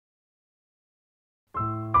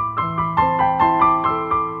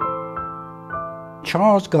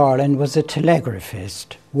Charles Garland was a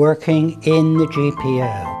telegraphist working in the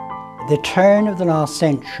GPO. At the turn of the last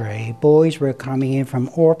century, boys were coming in from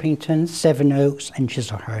Orpington, Sevenoaks and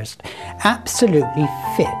Chislehurst, absolutely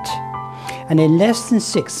fit. And in less than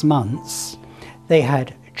 6 months, they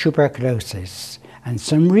had tuberculosis. And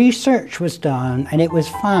some research was done, and it was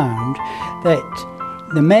found that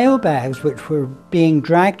the mail bags which were being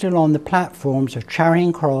dragged along the platforms of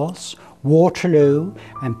Charing Cross, Waterloo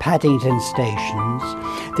and Paddington stations,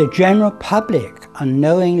 the general public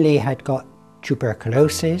unknowingly had got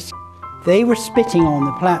tuberculosis. They were spitting on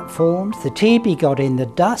the platforms, the TB got in the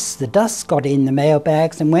dust got in the mail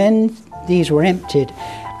bags, and when these were emptied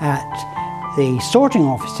at the sorting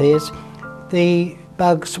offices, the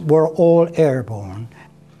bugs were all airborne.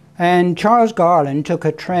 And Charles Garland took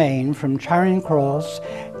a train from Charing Cross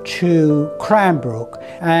to Cranbrook,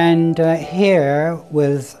 and here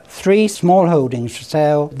with 3 small holdings for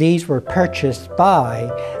sale. These were purchased by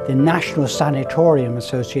the National Sanatorium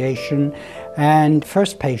Association, and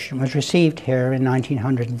first patient was received here in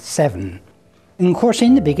 1907. And of course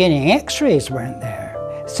in the beginning x-rays weren't there,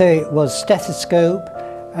 so it was stethoscope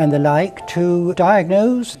and the like to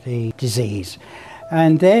diagnose the disease.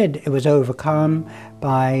 And then it was overcome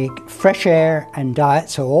by fresh air and diet,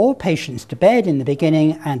 so all patients to bed in the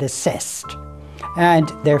beginning and assessed. And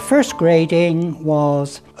their first grading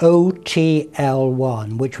was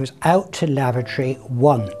OTL1, which was out to lavatory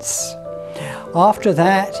once. After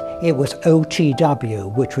that, it was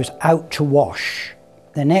OTW, which was out to wash.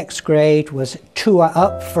 The next grade was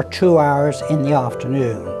up for 2 hours in the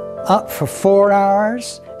afternoon, up for 4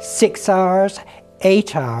 hours, 6 hours,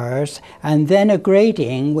 8 hours, and then a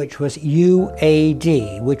grading which was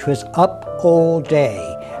UAD, which was up all day.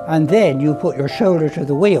 And then you put your shoulder to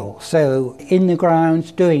the wheel, so in the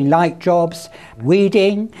grounds doing light jobs,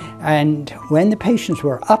 weeding, and when the patients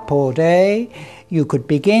were up all day, you could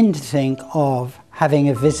begin to think of having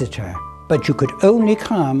a visitor. But you could only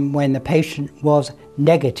come when the patient was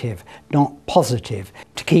negative, not positive,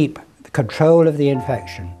 to keep control of the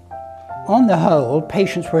infection. On the whole,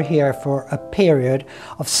 patients were here for a period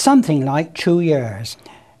of something like 2 years.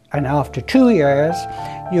 And after 2 years,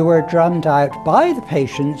 you were drummed out by the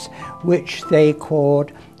patients, which they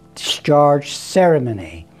called discharge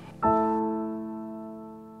ceremony.